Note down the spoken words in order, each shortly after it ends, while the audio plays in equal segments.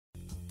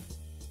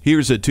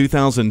Here's a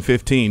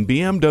 2015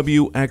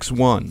 BMW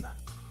X1.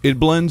 It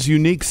blends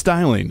unique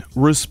styling,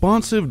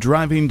 responsive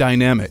driving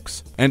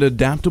dynamics, and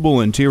adaptable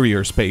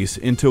interior space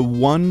into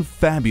one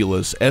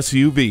fabulous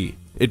SUV.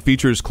 It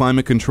features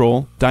climate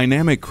control,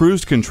 dynamic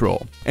cruise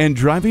control, and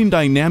driving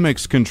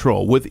dynamics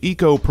control with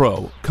Eco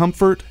Pro,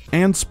 comfort,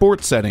 and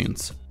sport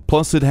settings.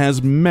 Plus, it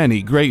has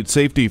many great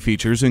safety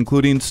features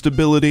including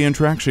stability and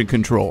traction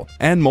control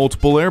and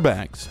multiple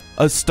airbags.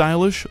 A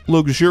stylish,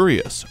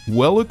 luxurious,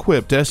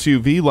 well-equipped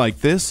SUV like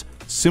this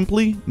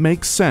simply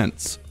makes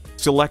sense.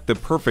 Select the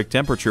perfect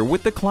temperature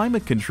with the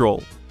climate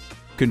control.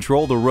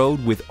 Control the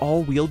road with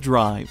all-wheel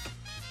drive.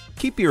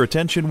 Keep your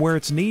attention where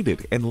it's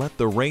needed and let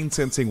the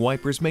rain-sensing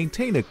wipers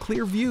maintain a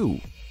clear view.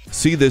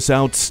 See this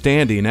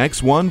outstanding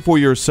X1 for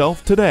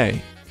yourself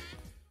today.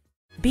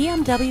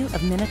 BMW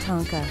of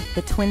Minnetonka,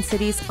 the Twin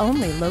Cities'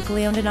 only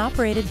locally owned and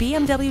operated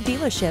BMW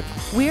dealership.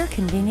 We're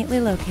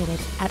conveniently located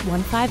at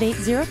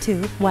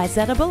 15802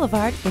 Wayzata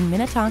Boulevard in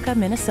Minnetonka,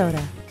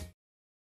 Minnesota.